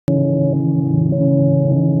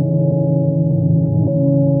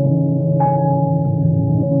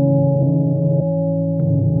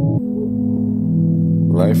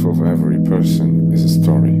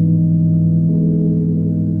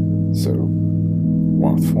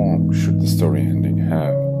what form should the story ending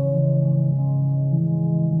have?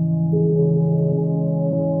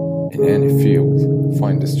 In any field,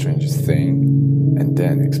 find the strangest thing and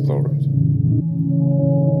then explore it.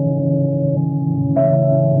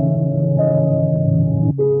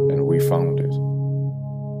 And we found it.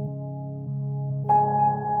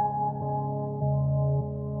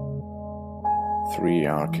 Three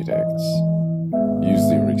architects use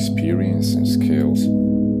their experience and skills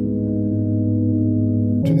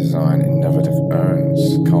to design innovative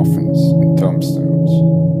urns, coffins, and tombstones.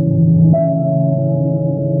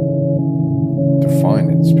 To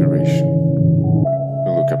find inspiration,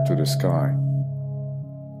 we look up to the sky,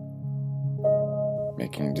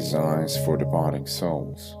 making designs for departing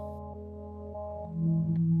souls.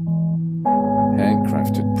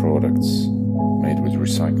 Handcrafted products made with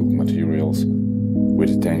recycled materials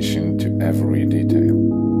with attention to every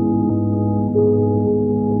detail.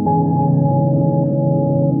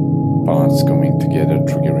 Parts coming together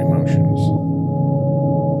trigger emotions.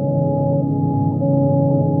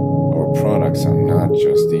 Our products are not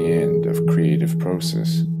just the end of a creative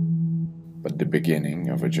process, but the beginning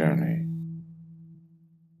of a journey.